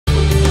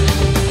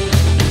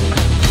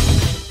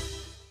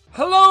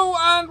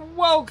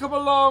Welcome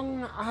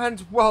along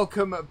and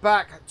welcome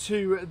back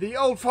to the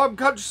Old Farm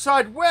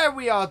Countryside, where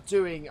we are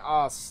doing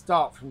our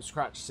Start From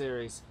Scratch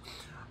series.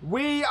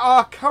 We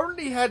are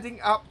currently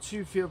heading up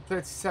to field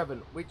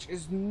 37, which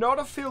is not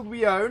a field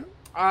we own.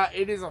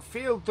 It is a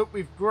field that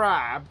we've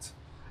grabbed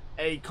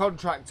a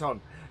contract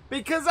on.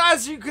 Because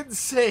as you can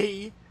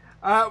see,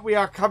 we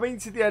are coming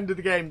to the end of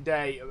the game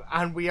day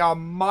and we are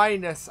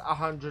minus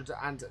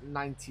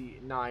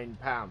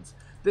 £199.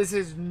 This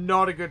is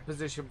not a good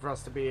position for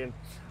us to be in.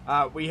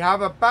 We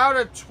have about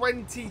a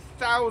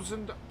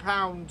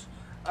 £20,000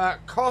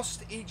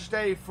 cost each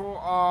day for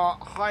our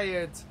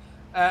hired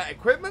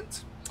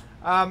equipment.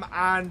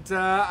 And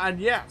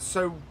yeah,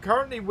 so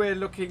currently we're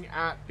looking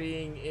at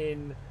being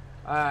in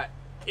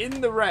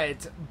the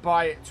red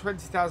by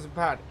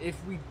 £20,000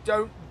 if we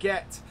don't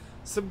get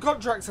some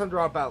contracts under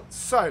our belt.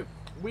 So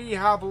we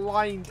have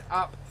lined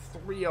up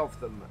 3 of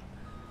them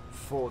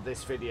for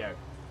this video.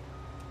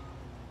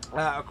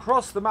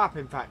 Across the map,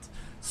 in fact.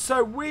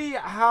 So we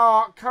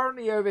are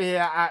currently over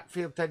here at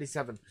field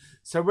 37.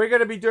 So we're going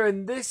to be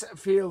doing this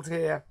field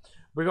here.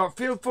 We've got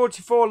field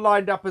 44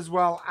 lined up as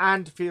well,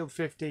 and field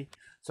 50.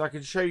 So I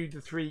can show you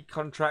the 3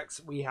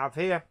 contracts we have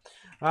here.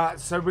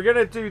 So we're going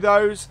to do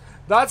those.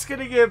 That's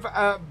going to give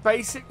a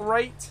basic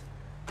rate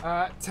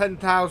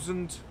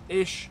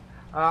 10,000-ish.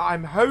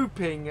 I'm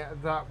hoping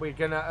that we're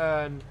going to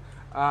earn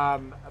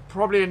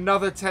probably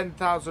another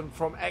 10,000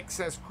 from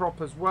excess crop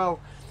as well.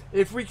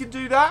 If we can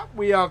do that,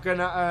 we are going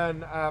to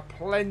earn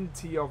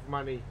plenty of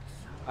money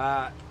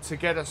to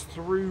get us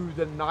through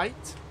the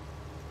night.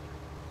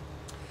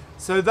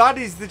 So that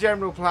is the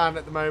general plan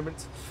at the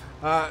moment.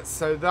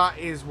 So that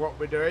is what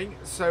we're doing.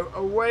 So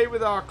away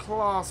with our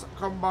class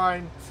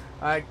combine.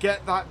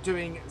 Get that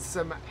doing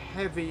some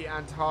heavy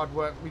and hard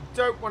work. We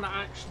don't want to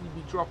actually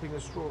be dropping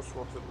a straw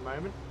swath at the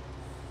moment.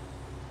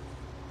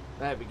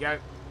 There we go.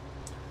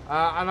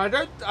 And I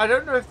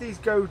don't know if these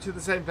go to the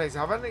same place.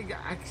 I haven't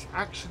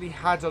actually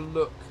had a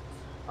look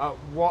at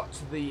what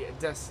the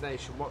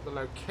destination, what the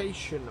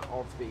location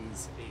of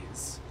these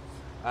is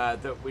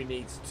that we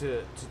need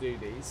to do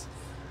these.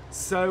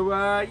 So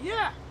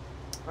yeah,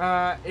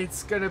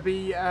 it's going to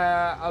be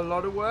a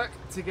lot of work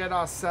to get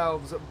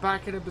ourselves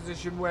back in a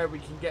position where we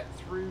can get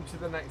through to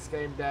the next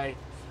game day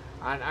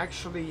and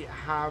actually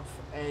have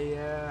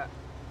a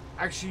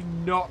actually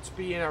not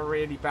be in a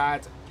really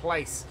bad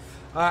place.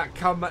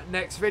 Come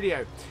next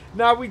video.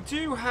 Now we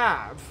do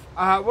have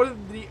one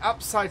of the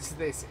upsides to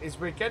this is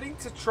we're getting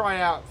to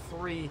try out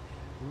 3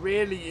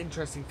 really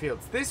interesting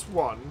fields. This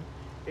one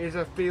is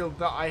a field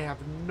that I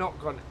have not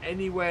gone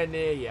anywhere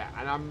near yet,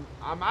 and I'm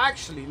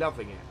actually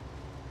loving it.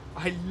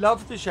 I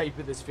love the shape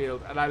of this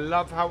field, and I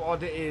love how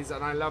odd it is,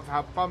 and I love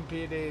how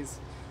bumpy it is,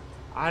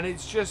 and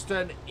it's just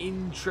an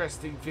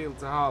interesting field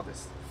to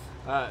harvest.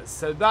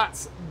 So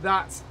that's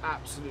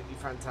absolutely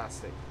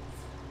fantastic.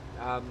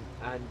 And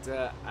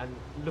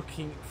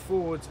looking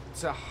forward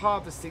to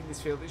harvesting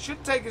this field. It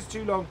shouldn't take us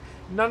too long.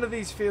 None of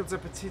these fields are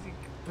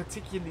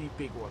particularly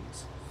big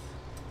ones,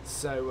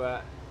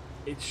 so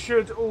it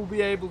should all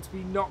be able to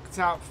be knocked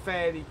out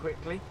fairly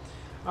quickly.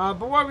 But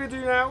what we're going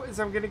to do now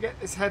is I'm going to get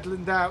this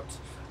headland out.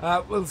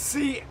 We'll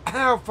see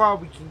how far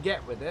we can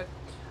get with it,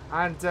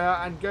 and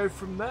go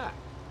from there.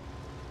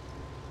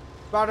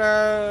 About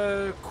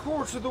a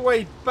quarter of the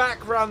way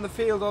back around the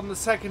field on the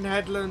second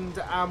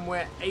headland, and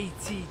we're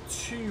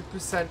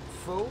 82%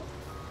 full.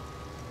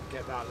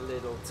 Get that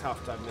little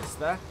tuft I missed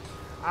there.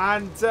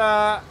 And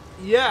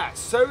yeah,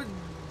 so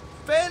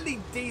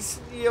fairly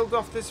decent yield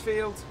off this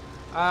field.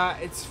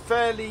 It's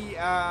fairly,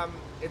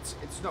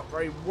 it's not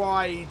very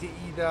wide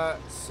either,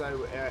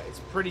 so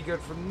it's pretty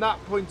good from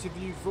that point of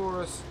view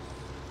for us.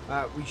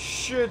 We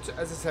should,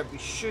 as I said, we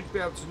should be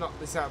able to knock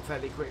this out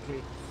fairly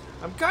quickly.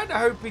 I'm kind of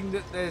hoping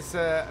that there's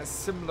a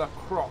similar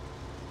crop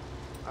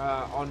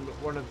on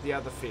one of the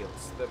other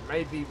fields. That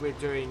maybe we're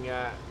doing,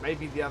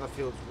 maybe the other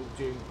fields will be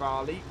doing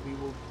barley. We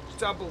will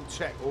double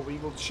check, or we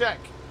will check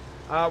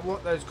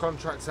what those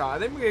contracts are. I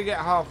think we're going to get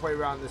halfway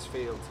around this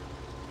field,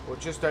 or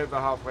just over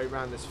halfway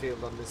around this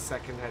field on this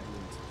second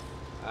headland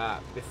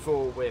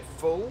before we're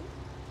full,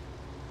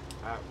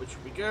 which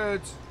would be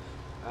good.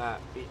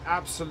 Be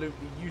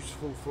absolutely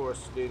useful for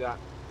us to do that.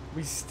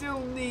 We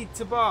still need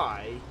to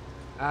buy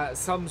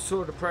some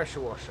sort of pressure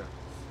washer.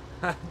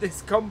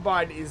 This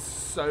combine is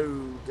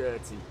so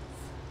dirty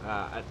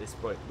at this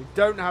point. We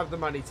don't have the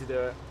money to do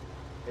it.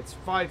 It's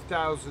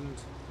 5,000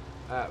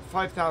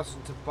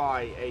 to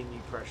buy a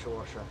new pressure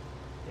washer.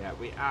 Yeah,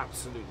 we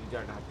absolutely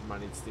don't have the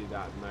money to do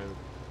that at the moment.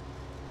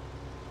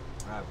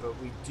 But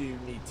we do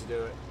need to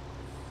do it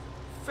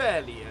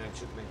fairly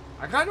urgently.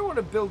 I kind of want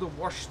to build a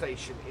wash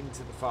station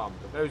into the farm,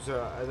 but those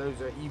are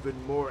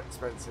even more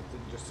expensive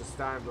than just a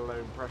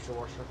standalone pressure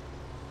washer.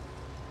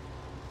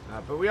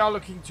 But we are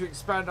looking to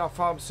expand our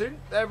farm soon.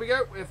 There we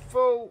go. We're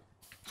full.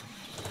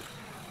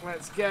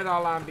 Let's get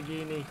our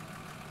Lamborghini.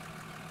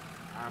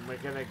 And we're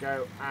going to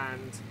go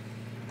and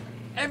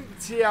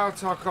empty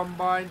out our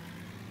combine.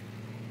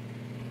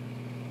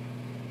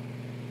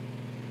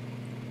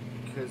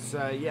 Because,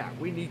 yeah,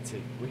 we need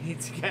to. We need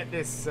to get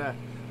this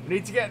We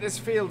need to get this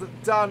field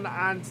done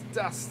and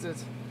dusted.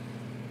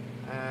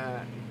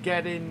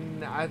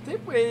 Getting, I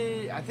think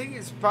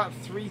it's about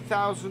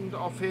 3,000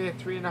 off here,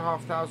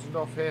 3,500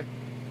 off here,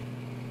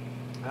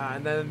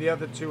 and then the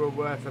other two are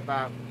worth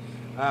about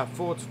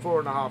 4,000 to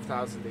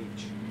 4,500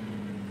 each.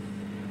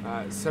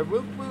 So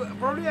we'll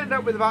probably end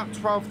up with about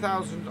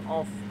 12,000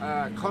 off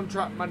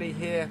contract money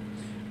here.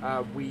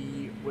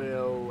 We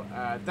will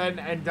then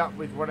end up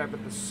with whatever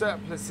the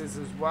surplus is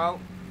as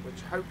well,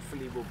 which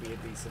hopefully will be a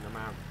decent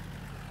amount.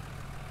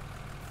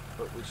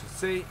 But we shall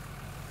see.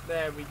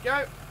 There we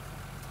go.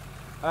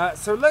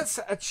 So let's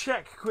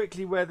check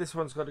quickly where this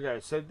one's got to go.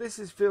 So this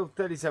is field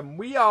 37.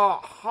 We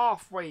are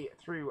halfway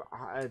through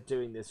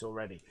doing this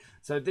already.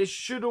 So this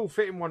should all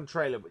fit in one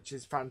trailer, which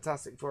is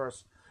fantastic for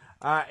us.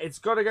 It's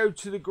got to go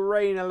to the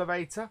grain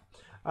elevator.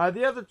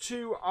 The other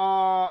two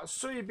are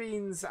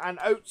soybeans and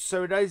oats,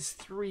 so it is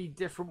 3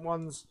 different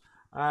ones.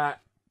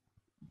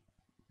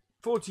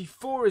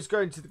 44 is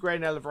going to the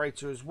grain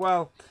elevator as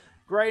well.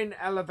 Grain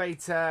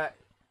elevator,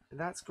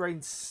 that's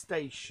grain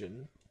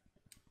station.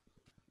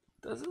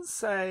 Doesn't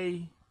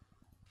say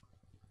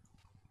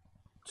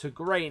to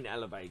grain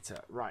elevator.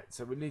 Right,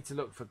 so we need to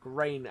look for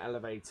grain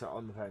elevator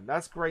on the phone.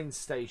 That's grain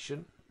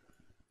station.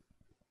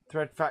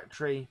 Thread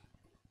factory.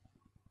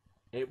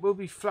 It will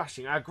be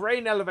flashing. Our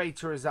grain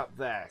elevator is up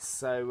there.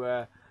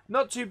 So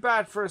not too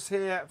bad for us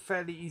here.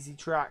 Fairly easy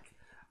track.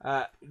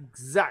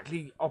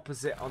 Exactly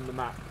opposite on the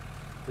map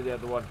to the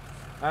other one.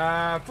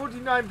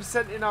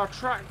 49% in our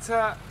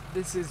tractor.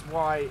 This is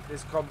why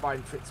this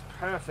combine fits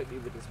perfectly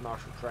with this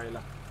Marshall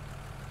trailer.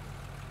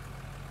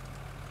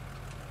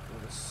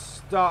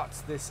 Start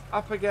this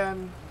up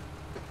again,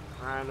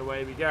 and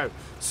away we go.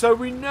 So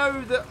we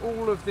know that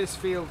all of this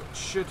field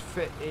should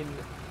fit in,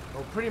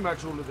 or pretty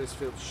much all of this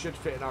field should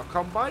fit in our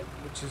combine,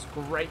 which is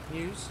great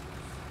news.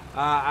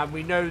 And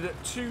we know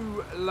that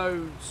 2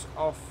 loads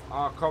of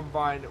our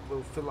combine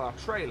will fill our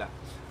trailer,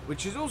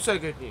 which is also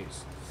good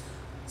news.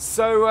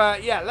 So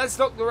yeah, let's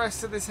knock the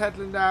rest of this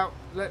headland out.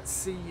 Let's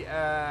see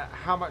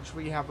how much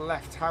we have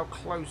left, how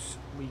close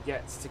we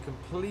get to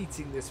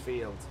completing this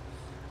field.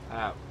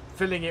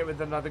 Filling it with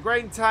another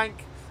grain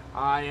tank.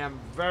 I am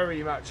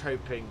very much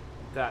hoping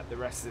that the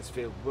rest of this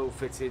field will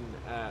fit in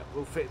the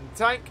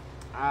tank,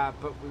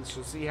 but we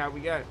shall see how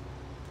we go.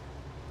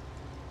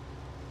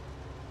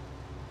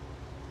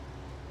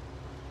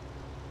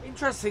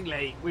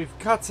 Interestingly, we've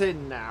cut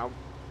in now.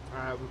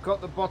 We've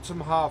got the bottom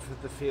half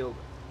of the field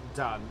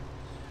done.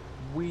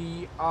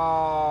 We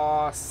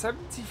are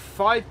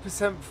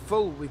 75%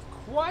 full with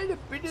quite a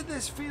bit of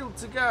this field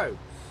to go.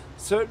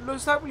 So it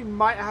looks like we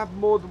might have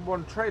more than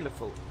one trailer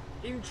full.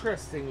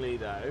 Interestingly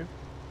though,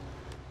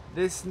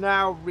 this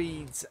now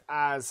reads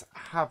as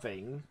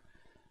having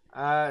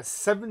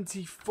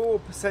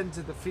 74%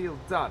 of the field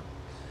done,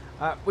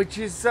 which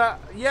is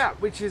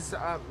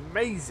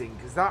amazing,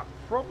 because that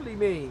probably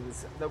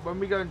means that when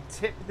we go and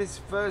tip this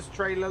first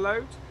trailer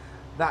load,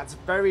 that's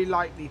very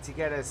likely to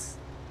get us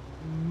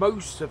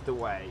most of the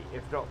way,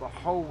 if not the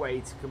whole way,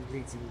 to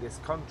completing this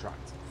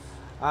contract.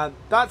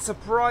 That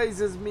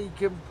surprises me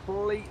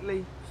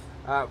completely.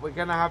 We're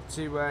gonna have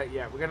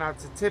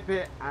to tip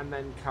it and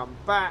then come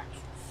back,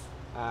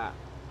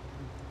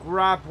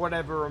 grab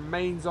whatever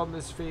remains on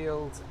this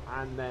field,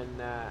 and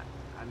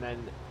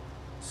then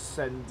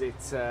send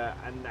it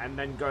and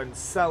then go and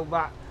sell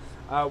that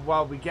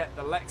while we get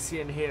the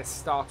Lexian here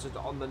started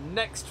on the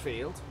next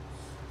field.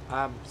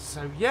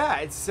 So yeah,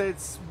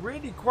 it's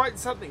really quite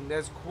something.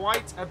 There's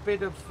quite a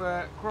bit of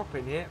crop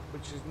in here,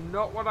 which is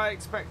not what I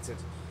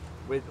expected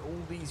with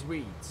all these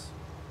reeds.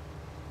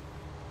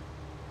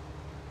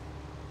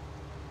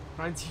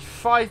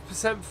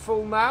 95%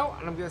 full now,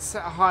 and I'm going to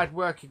set a hired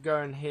worker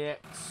going here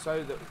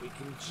so that we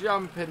can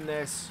jump in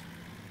this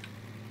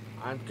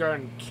and go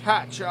and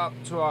catch up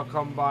to our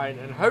combine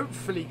and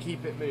hopefully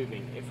keep it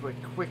moving if we're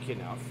quick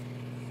enough.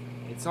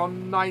 It's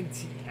on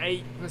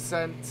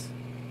 98%.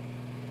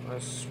 I'll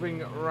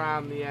swing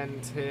around the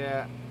end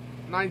here.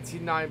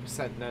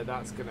 99%. No,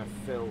 that's going to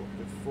fill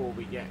before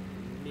we get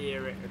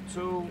near it at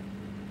all.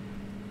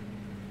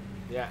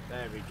 Yeah,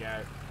 there we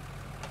go.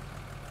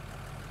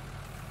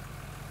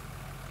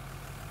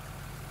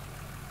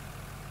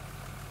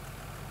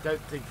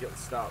 Don't think it'll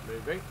start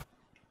moving.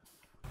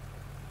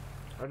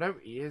 Oh no,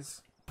 he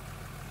is.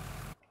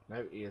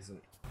 No, he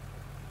isn't.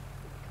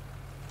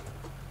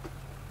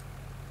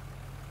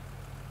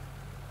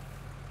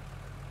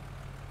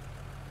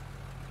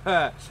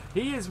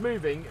 He is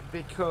moving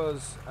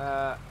because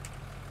I've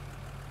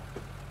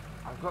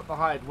got the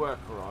hired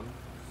worker on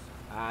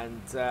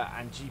and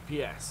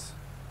GPS.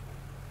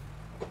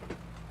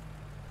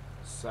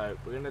 So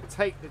we're going to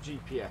take the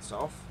GPS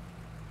off.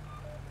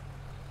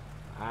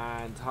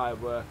 And hire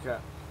worker.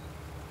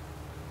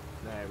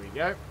 There we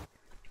go.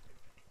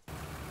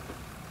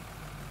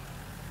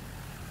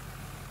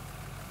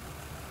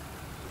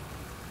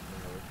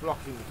 We're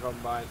blocking the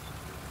combine.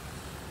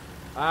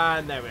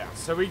 And there we are.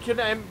 So we can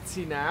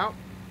empty now.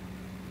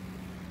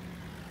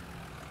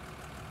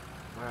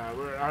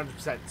 We're at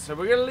 100%. So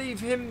we're going to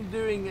leave him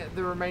doing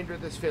the remainder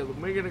of this field. And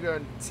we're going to go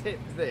and tip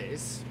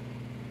this.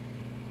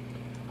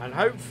 And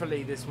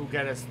hopefully this will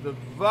get us the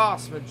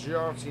vast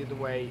majority of the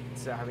way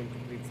to having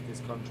completed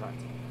this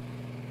contract.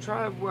 I'm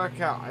trying to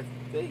work out, I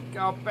think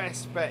our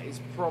best bet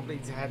is probably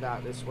to head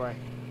out this way.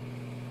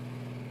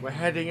 We're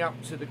heading up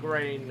to the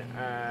grain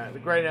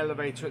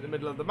elevator at the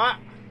middle of the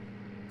map.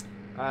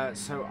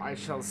 So I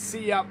shall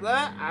see you up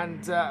there,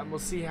 and we'll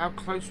see how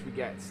close we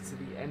get to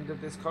the end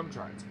of this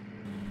contract.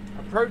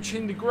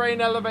 Approaching the grain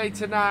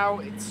elevator now.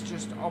 It's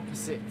just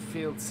opposite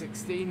field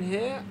 16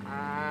 here,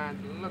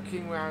 and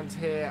looking around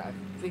here, I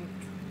think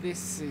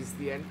this is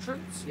the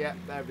entrance. Yep,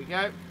 there we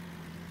go.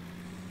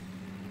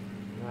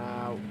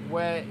 Now,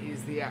 where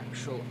is the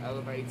actual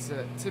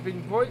elevator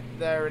tipping point?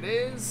 There it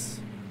is.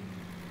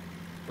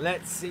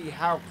 Let's see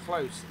how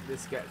close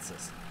this gets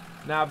us.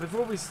 Now,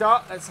 before we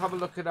start, let's have a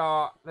look at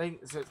our thing.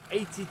 So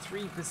it's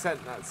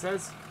 83%, that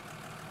says.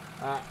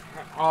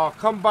 Our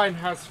combine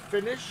has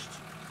finished.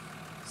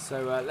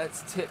 So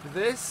let's tip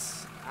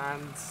this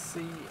and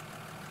see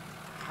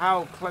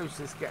how close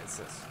this gets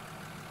us.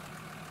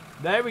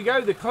 There we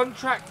go. The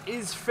contract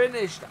is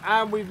finished,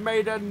 and we've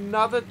made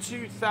another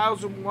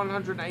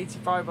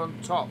 2,185 on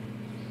top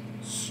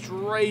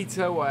straight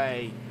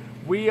away.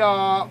 We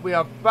are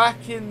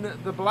back in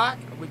the black,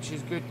 which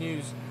is good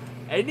news.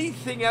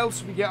 Anything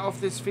else we get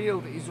off this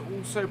field is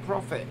also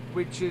profit,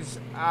 which is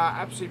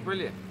absolutely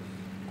brilliant.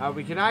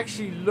 We can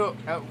actually look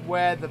at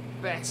where the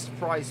best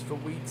price for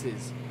wheat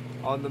is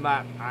on the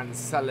map and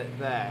sell it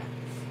there.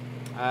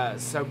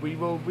 So we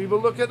will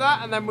look at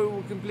that, and then we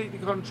will complete the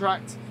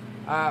contract.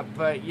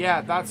 But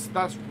yeah,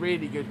 that's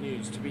really good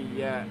news to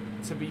be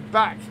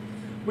back.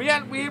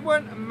 We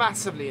weren't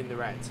massively in the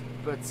red,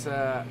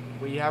 but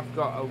we have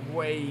got a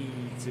way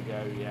to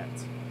go yet.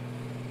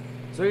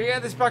 So we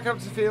get this back up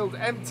to field,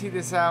 empty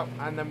this out,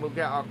 and then we'll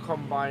get our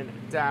combine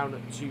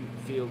down to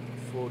field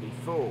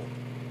 44.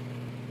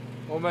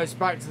 Almost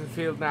back to the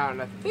field now,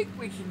 and I think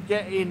we can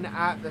get in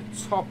at the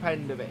top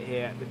end of it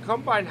here. The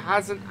combine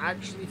hasn't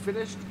actually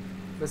finished.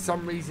 For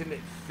some reason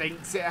it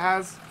thinks it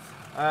has.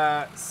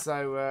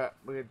 So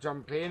we're going to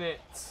jump in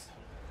it,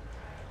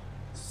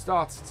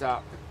 start it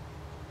up,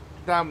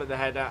 down with the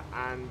header,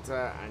 and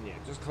yeah,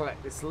 just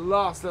collect this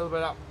last little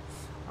bit up.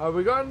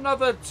 We got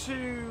another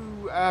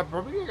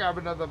probably going to have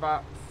another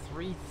about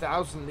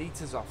 3,000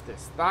 litres off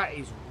this. That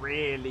is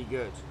really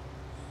good.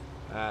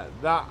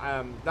 That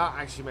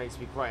actually makes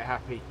me quite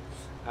happy.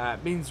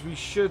 Means we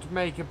should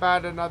make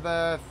about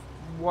another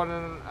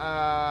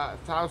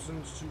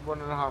 1,000 to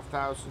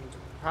 1,500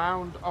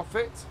 pound off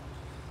it.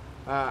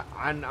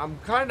 And I'm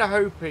kind of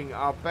hoping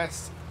our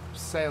best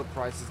sale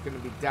price is going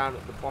to be down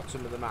at the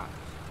bottom of the map.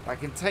 If I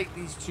can take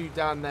these two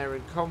down there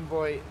in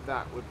convoy,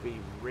 that would be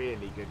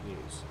really good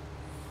news.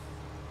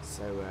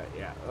 So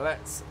yeah,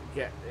 let's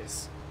get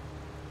this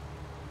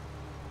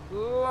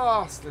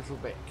last little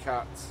bit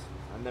cut,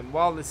 and then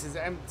while this is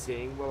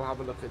emptying, we'll have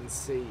a look and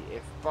see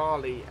if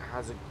barley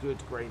has a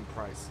good grain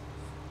price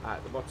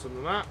at the bottom of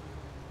the map.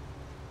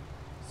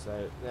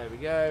 So there we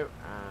go,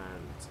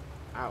 and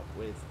out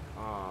with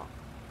our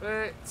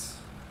bit.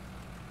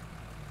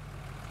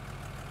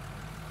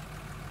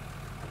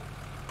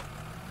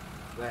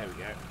 There we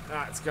go.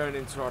 That's going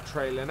into our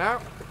trailer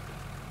now.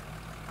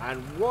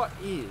 And what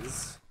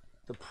is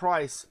the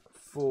price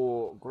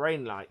for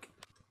grain like?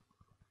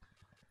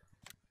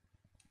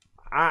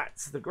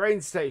 At the grain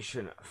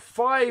station,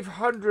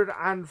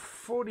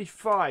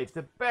 545.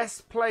 The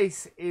best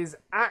place is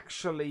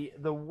actually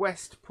the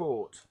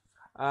Westport,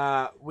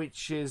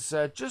 which is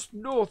just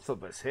north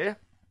of us here.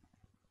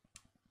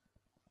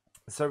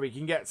 So we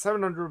can get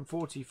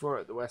 744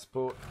 at the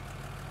Westport.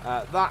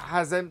 That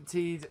has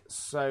emptied,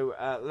 so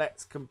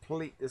let's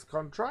complete this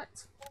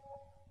contract.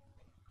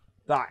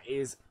 That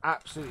is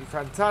absolutely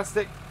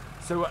fantastic.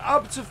 So we're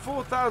up to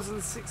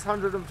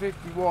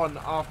 4,651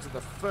 after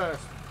the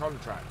first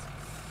contract.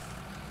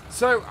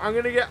 So I'm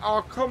going to get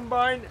our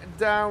combine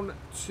down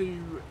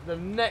to the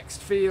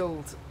next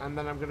field, and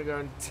then I'm going to go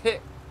and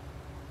tip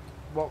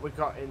what we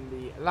got in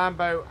the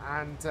Lambo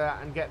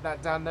and get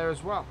that down there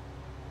as well.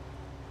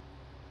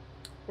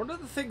 One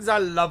of the things I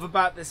love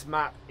about this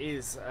map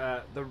is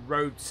the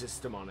road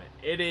system on it.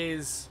 It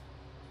is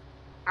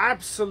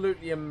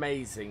absolutely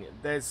amazing.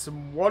 There's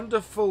some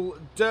wonderful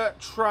dirt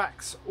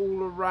tracks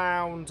all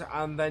around,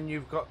 and then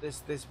you've got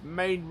this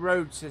main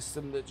road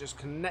system that just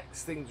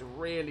connects things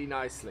really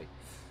nicely.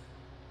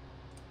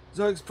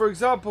 So, for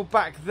example,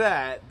 back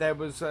there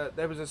was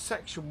a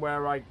section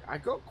where I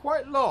got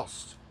quite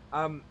lost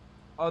on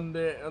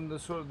the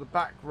sort of the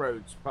back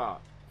roads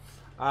part,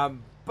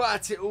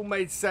 but it all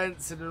made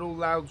sense, and it all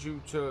allowed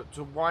you to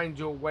wind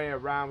your way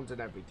around and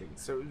everything.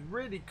 So it was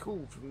really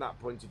cool from that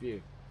point of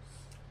view.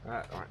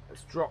 Right,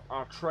 let's drop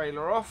our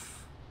trailer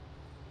off.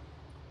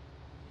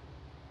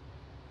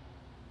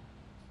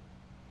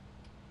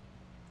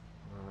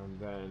 And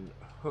then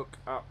hook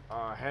up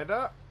our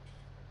header.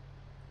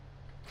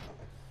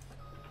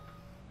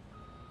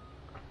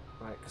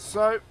 Like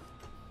so.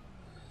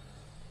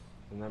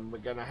 And then we're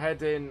going to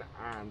head in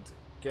and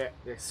get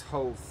this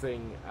whole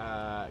thing,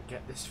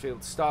 get this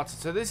field started.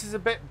 So this is a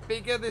bit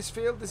bigger, this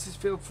field. This is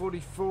field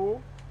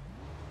 44.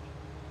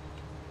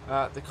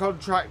 The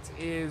contract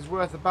is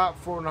worth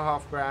about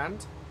 4.5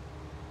 grand.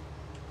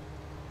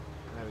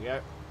 There we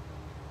go.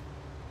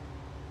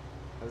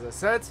 As I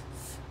said.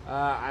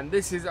 And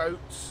this is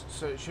oats,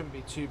 so it shouldn't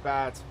be too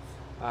bad.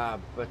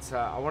 But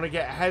I want to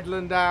get a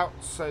headland out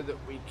so that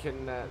we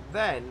can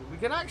then we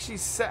can actually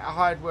set a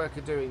hired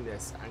worker doing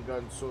this and go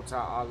and sort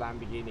out our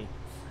Lamborghini.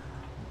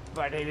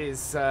 But it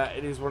is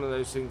one of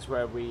those things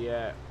where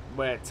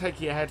where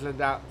taking a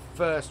headland out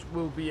first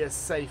will be a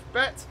safe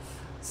bet.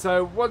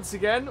 So once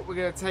again, we're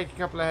going to take a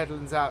couple of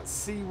headlands out,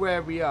 see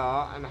where we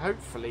are, and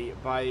hopefully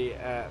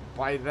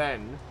by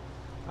then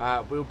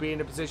we'll be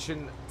in a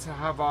position to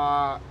have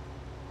our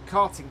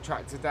carting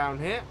tractor down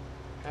here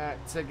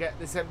to get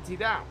this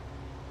emptied out.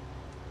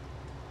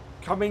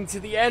 Coming to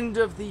the end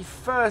of the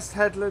first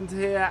headland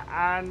here,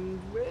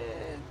 and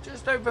we're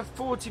just over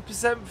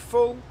 40%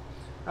 full.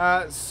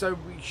 So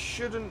we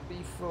shouldn't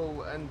be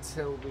full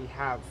until we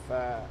have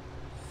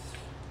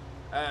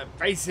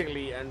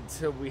basically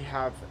until we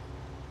have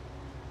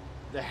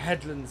the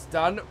headlands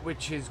done,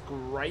 which is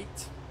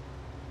great.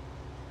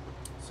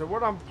 So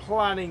what I'm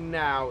planning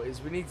now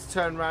is we need to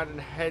turn around and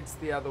head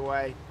the other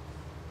way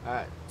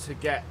to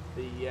get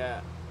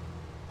the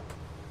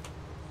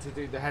to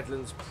do the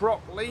headlands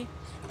properly,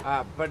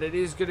 but it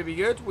is going to be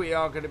good. We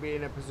are going to be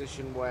in a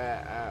position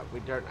where we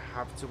don't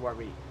have to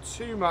worry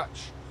too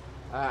much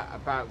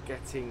about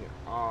getting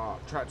our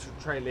tractor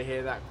trailer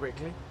here that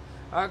quickly.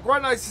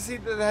 Quite nice to see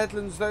that the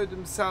headlands though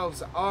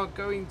themselves are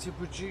going to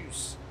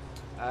produce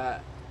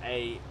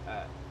a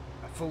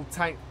full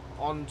tank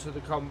onto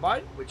the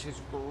combine, which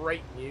is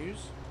great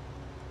news.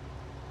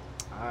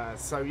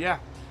 So yeah,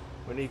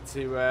 we need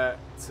to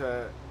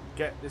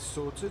get this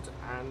sorted,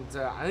 and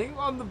I think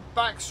on the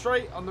back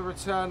straight on the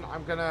return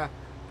I'm gonna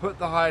put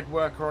the hired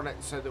worker on it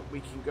so that we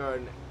can go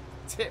and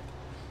tip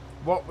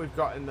what we've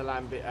got in the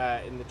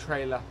in the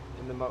trailer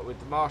with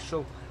the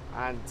Marshall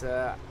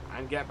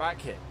and get back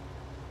here.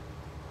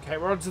 Okay,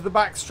 we're onto the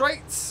back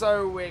straight,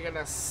 so we're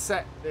gonna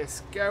set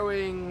this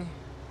going,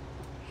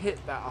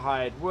 hit that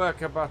hired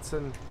worker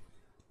button,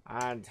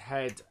 and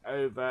head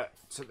over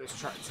to this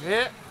tractor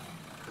here.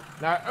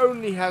 Now it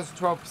only has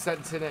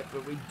 12% in it,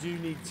 but we do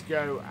need to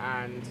go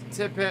and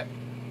tip it.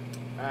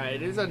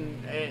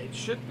 It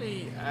should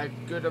be a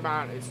good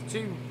amount. It's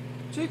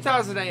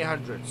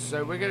 2,800.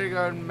 So we're going to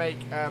go and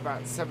make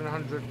about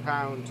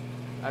 £700.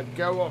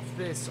 Go off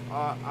this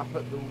up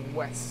at the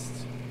west.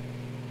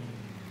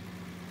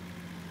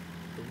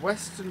 The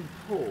western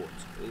port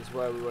is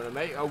where we want to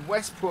make.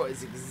 Westport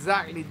is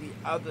exactly the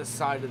other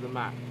side of the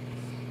map.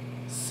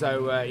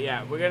 So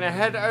yeah, we're going to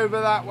head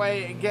over that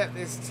way and get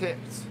this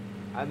tipped,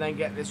 and then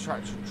get this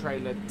tractor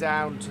trailer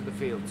down to the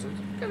field. So it's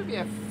going to be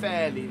a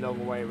fairly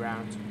long way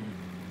around.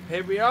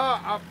 Here we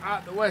are up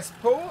at the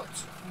Westport,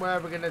 where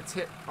we're going to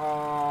tip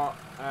our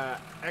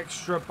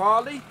extra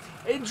barley.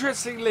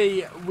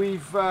 Interestingly,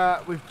 we've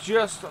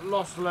just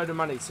lost a load of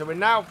money, so we're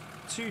now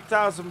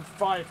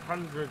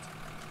 2,500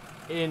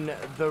 in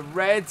the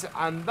red,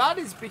 and that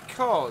is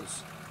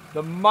because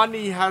the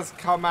money has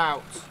come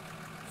out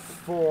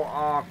for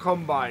our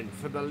combine,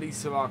 for the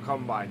lease of our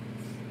combine.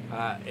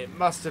 It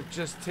must have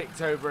just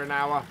ticked over an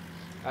hour,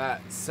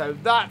 so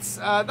that's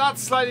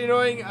slightly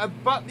annoying.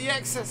 But the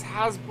excess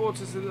has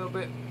brought us a little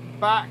bit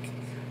back,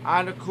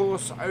 and of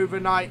course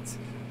overnight,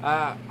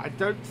 I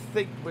don't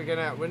think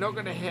we're not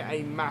gonna hit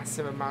a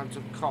massive amount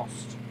of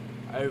cost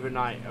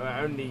overnight.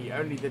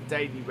 Only the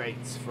daily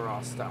rates for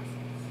our stuff.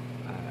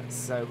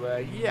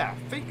 So yeah,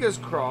 fingers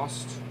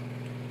crossed.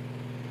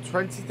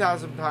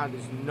 £20,000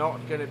 is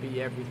not going to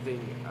be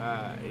everything.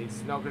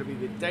 It's not going to be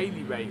the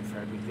daily rate for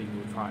everything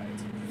we've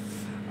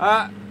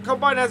hired.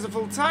 Combine has a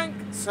full tank,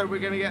 so we're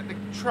going to get the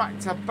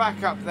tractor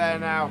back up there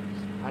now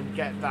and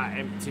get that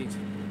emptied.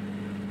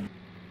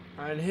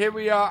 And here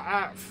we are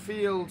at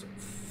field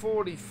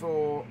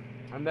 44,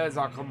 and there's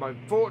our combine.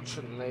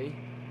 Fortunately,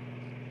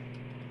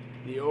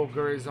 the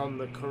auger is on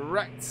the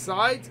correct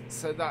side,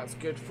 so that's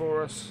good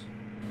for us.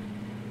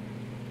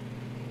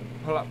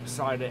 Pull up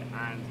beside it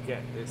and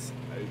get this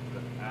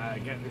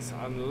open, get this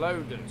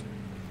unloaded.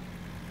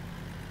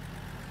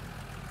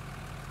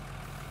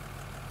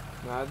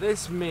 Now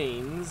this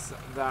means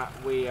that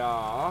we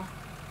are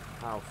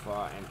how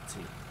far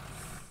empty?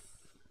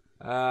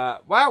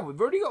 Wow,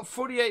 we've already got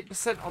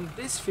 48% on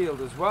this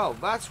field as well.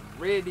 That's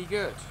really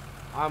good.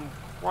 I'm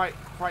quite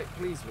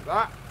pleased with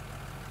that.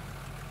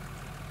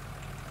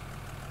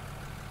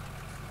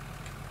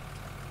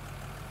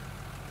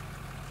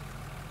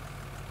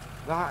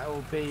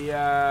 That'll be,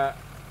 yeah,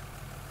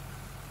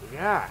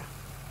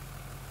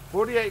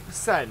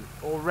 48%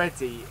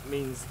 already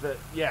means that,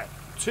 yeah,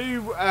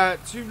 two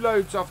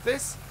loads off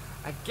this.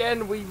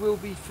 Again, we will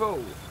be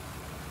full.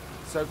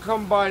 So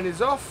combine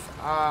is off.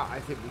 I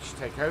think we should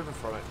take over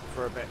from it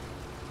for a bit.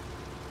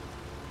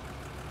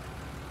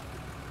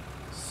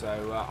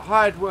 So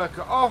hired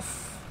worker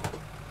off.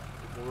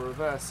 We'll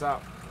reverse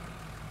up.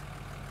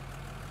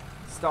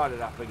 Start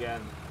it up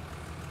again.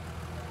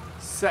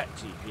 Set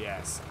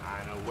GPS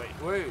and away.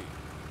 Woo!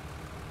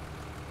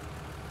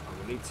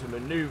 And we need to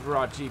maneuver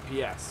our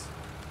GPS.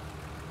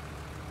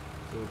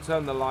 We'll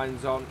turn the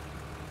lines on.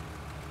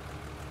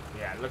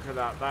 Yeah, look at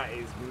that. That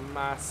is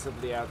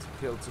massively out of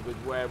kilter with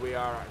where we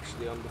are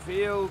actually on the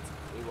field.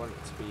 We want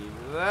it to be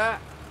there.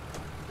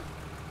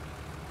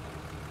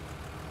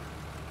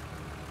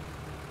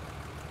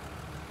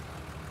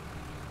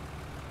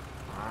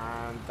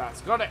 And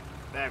that's got it.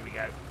 There we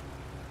go.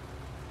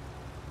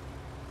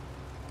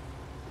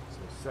 So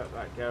set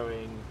that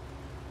going.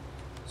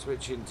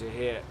 Switch into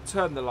here.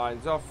 Turn the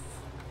lines off.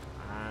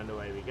 And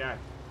away we go.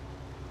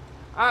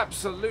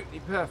 Absolutely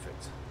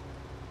perfect.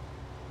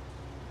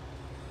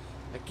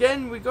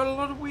 Again, we've got a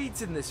lot of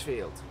weeds in this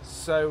field,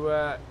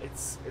 so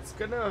it's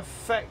going to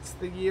affect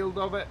the yield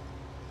of it,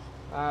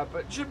 but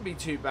it shouldn't be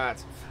too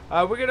bad.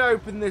 We're going to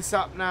open this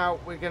up now.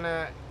 We're going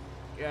to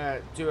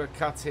do a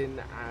cut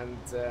in and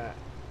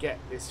get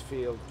this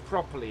field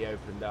properly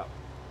opened up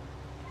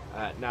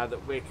now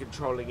that we're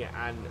controlling it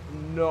and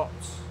not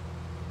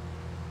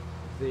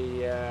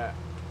the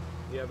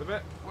other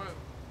bit. Whoa.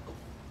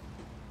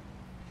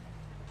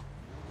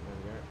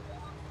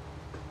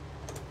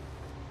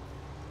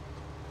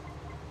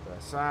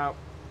 Out,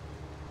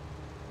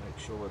 make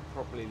sure we're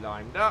properly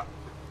lined up,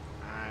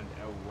 and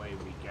away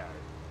we go.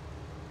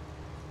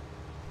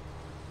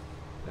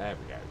 There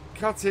we go.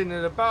 Cut in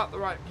at about the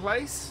right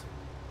place.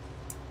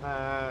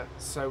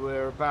 So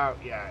we're about,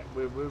 yeah,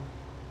 we've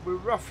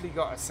roughly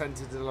got a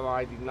centre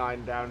dividing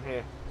line down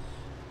here,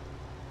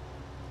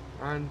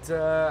 and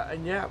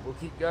yeah, we'll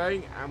keep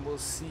going and we'll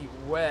see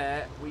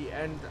where we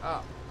end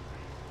up.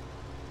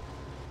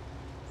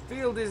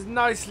 Field is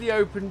nicely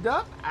opened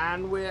up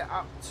and we're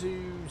up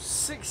to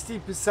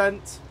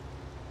 60%,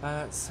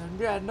 so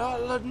yeah,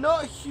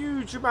 not a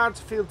huge amount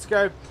of field to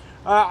go.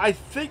 I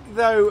think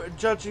though,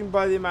 judging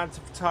by the amount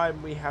of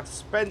time we have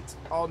spent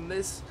on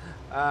this,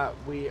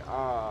 we're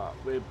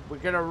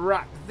gonna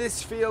wrap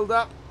this field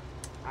up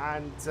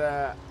and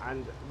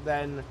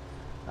then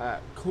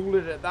call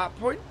it at that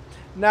point.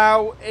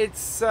 Now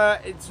it's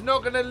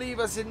not going to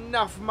leave us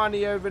enough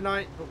money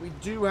overnight, but we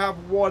do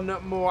have one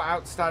more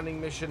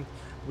outstanding mission.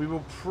 We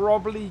will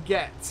probably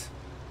get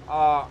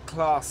our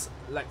class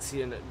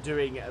Lexion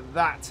doing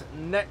that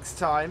next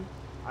time,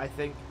 I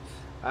think,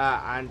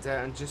 and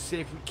just see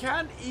if we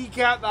can eke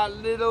out that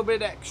little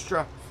bit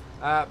extra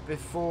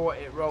before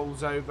it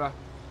rolls over.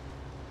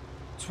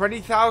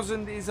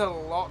 20,000 is a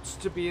lot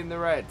to be in the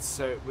red,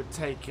 so it would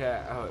take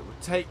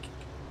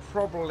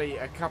probably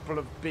a couple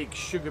of big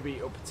sugar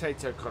beet or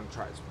potato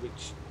contracts,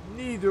 which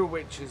neither of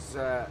which is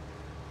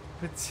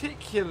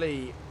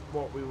particularly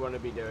what we want to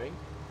be doing.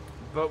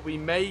 But we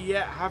may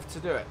yet have to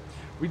do it.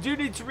 We do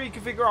need to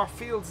reconfigure our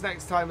fields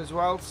next time as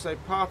well. So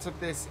part of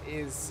this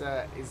is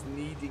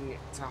needing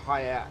to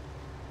hire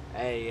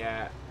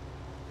a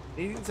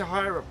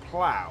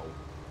plough,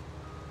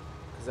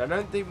 because I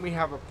don't think we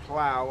have a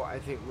plough. I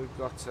think we've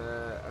got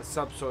a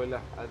subsoiler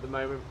at the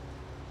moment,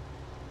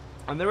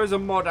 and there is a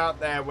mod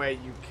out there where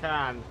you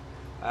can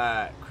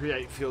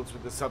create fields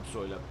with the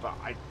subsoiler, but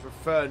I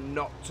prefer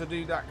not to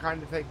do that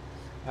kind of thing.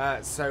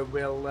 So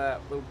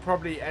we'll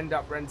probably end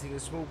up renting a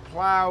small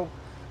plough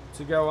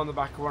to go on the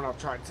back of one of our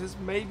tractors,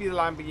 maybe the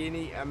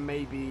Lamborghini, and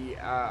maybe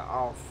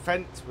our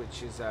Fent,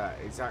 which is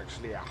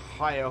actually a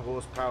higher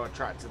horsepower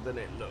tractor than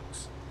it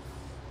looks.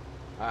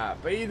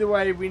 But either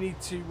way, we need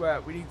to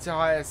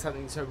hire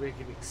something so we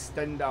can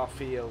extend our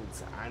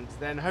fields and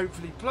then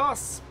hopefully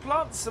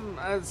plant some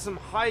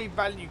high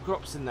value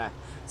crops in there.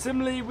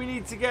 Similarly, we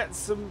need to get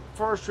some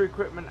forestry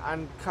equipment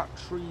and cut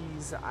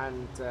trees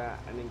and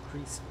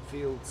increase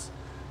fields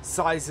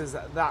sizes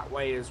that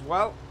way as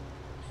well.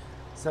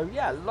 So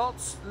yeah,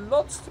 lots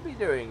to be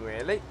doing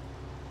really.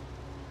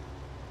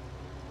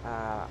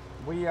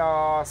 We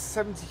are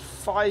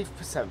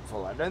 75%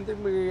 full. I don't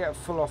think we're going to get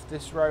full off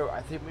this row.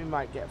 I think we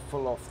might get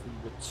full off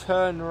the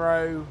return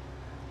row.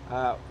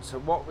 So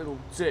what we'll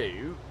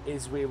do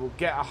is we will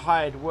get a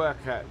hired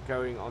worker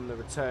going on the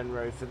return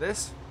row for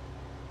this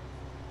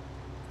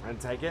and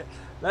take it.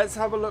 Let's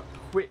have a look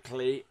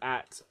quickly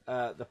at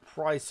the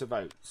price of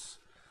oats.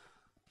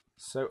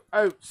 So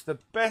oats, the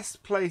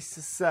best place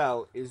to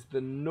sell is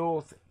the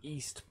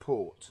northeast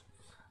port.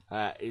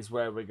 Is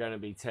where we're going to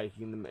be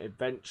taking them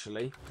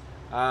eventually.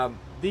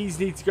 These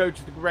need to go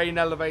to the grain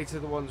elevator,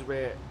 the ones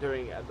we're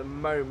doing at the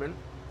moment.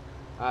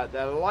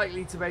 They're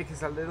likely to make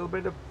us a little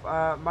bit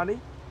of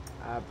money,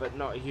 but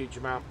not a huge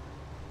amount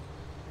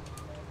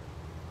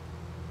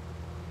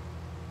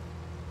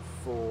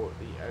for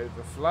the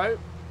overflow.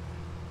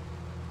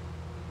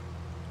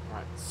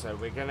 Right, so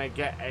we're going to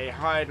get a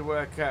hired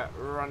worker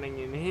running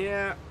in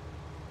here.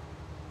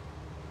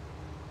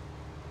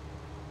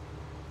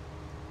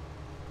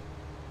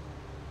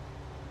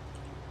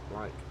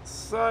 Like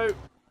so.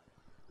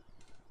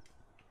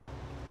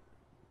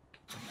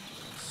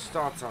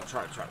 Start our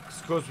tractor.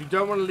 Of course, we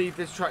don't want to leave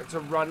this tractor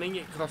running.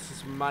 It costs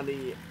us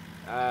money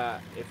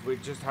if we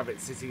just have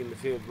it sitting in the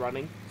field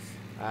running,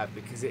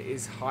 because it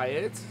is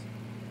hired.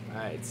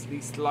 It's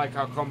leased like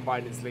our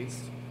combine is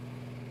leased.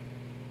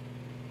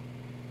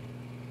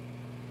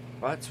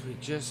 But we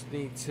just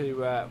need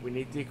to, we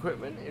need the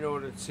equipment in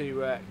order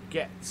to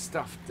get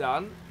stuff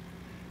done.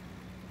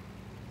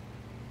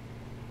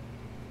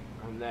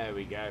 And there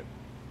we go.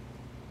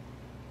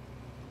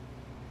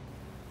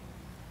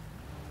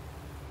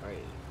 Right.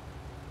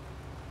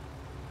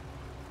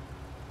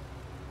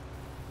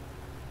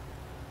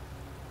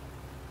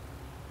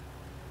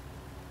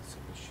 So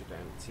we should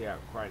empty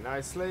out quite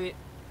nicely.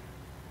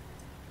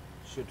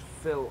 Should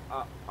fill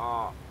up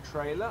our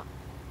trailer.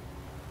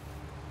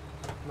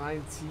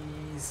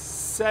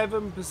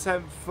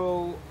 97%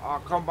 full.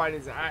 Our combine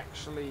is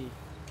actually...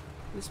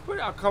 At this point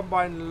our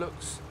combine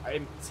looks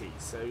empty.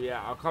 So yeah,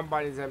 our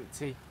combine is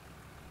empty.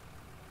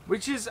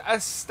 Which is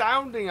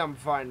astounding, I'm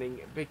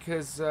finding.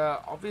 Because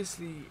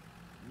obviously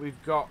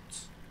we've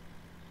got...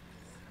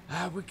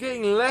 we're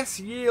getting less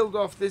yield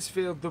off this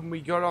field than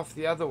we got off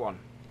the other one.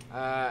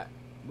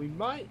 We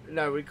might...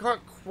 No, we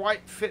can't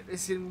quite fit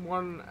this in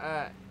one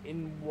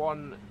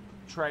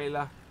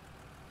trailer.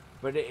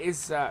 But it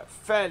is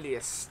fairly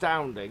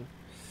astounding.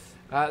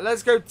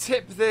 Let's go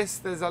tip this.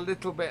 There's a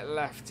little bit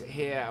left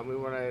here, and we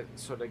want to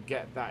sort of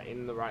get that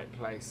in the right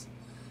place.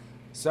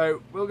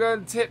 So we'll go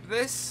and tip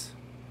this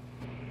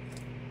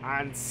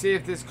and see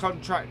if this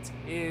contract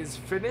is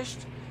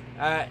finished.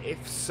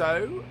 If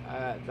so,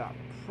 that'll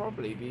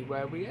probably be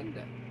where we end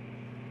it.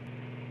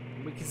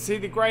 We can see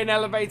the grain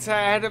elevator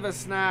ahead of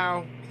us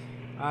now.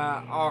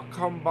 Our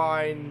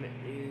combine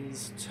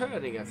is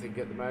turning, I think,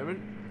 at the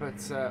moment.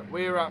 But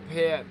we're up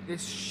here.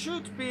 This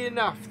should be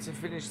enough to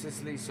finish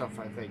this lease off,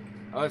 I think.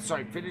 Oh,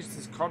 sorry, finish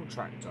this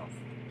contract off.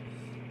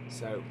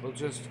 So we'll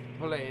just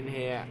pull it in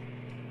here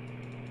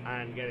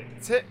and get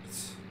it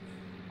tipped.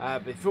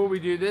 Before we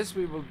do this,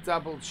 we will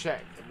double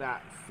check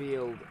that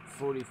field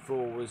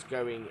 44 was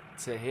going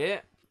to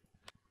here.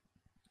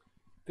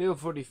 Field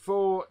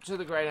 44 to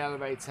the grain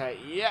elevator.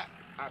 Yeah,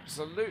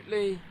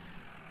 absolutely.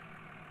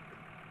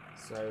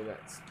 So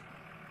let's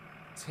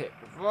tip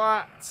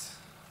that.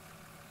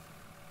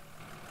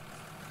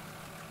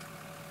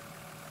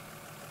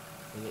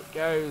 And it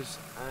goes,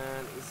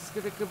 and is this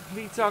going to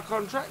complete our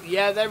contract?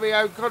 Yeah, there we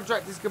go,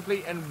 contract is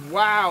complete, and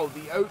wow,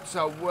 the oats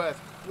are worth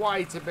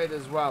quite a bit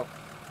as well.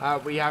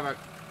 We have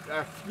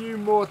a few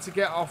more to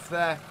get off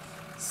there,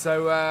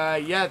 so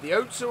yeah, the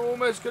oats are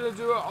almost going to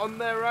do it on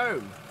their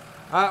own.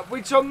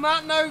 Which on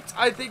that note,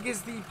 I think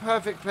is the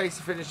perfect place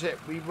to finish it.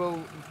 We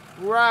will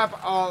grab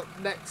our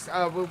next,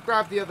 we'll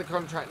grab the other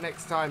contract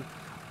next time.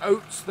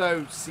 Oats,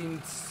 though,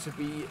 seems to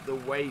be the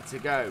way to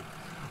go.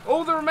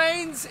 All that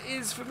remains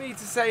is for me to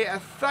say a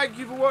thank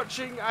you for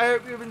watching. I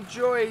hope you've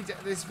enjoyed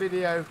this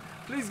video.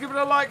 Please give it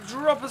a like,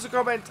 drop us a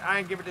comment,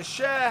 and give it a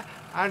share.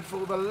 And for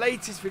all the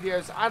latest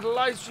videos and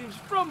live streams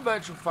from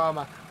Virtual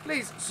Farmer,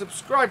 please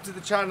subscribe to the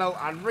channel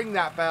and ring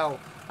that bell.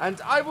 And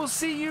I will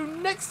see you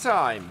next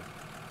time.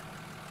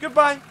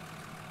 Goodbye.